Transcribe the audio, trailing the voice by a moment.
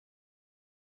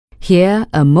Here,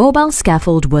 a mobile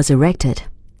scaffold was erected.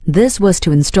 This was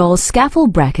to install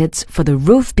scaffold brackets for the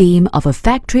roof beam of a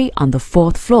factory on the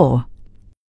 4th floor.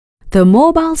 The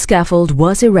mobile scaffold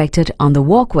was erected on the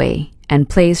walkway and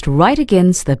placed right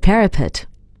against the parapet.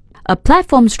 A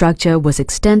platform structure was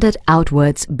extended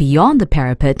outwards beyond the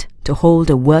parapet to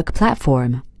hold a work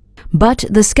platform. But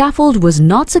the scaffold was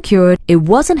not secured. It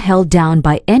wasn't held down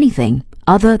by anything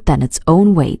other than its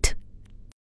own weight.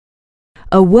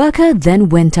 A worker then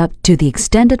went up to the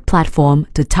extended platform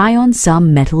to tie on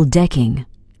some metal decking.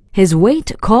 His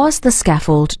weight caused the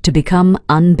scaffold to become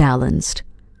unbalanced.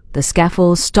 The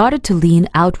scaffold started to lean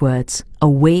outwards,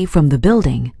 away from the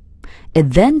building.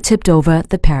 It then tipped over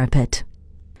the parapet.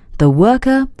 The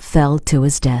worker fell to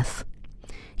his death.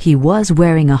 He was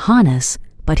wearing a harness,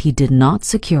 but he did not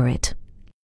secure it.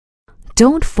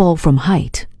 Don't fall from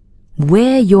height.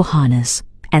 Wear your harness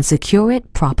and secure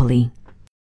it properly.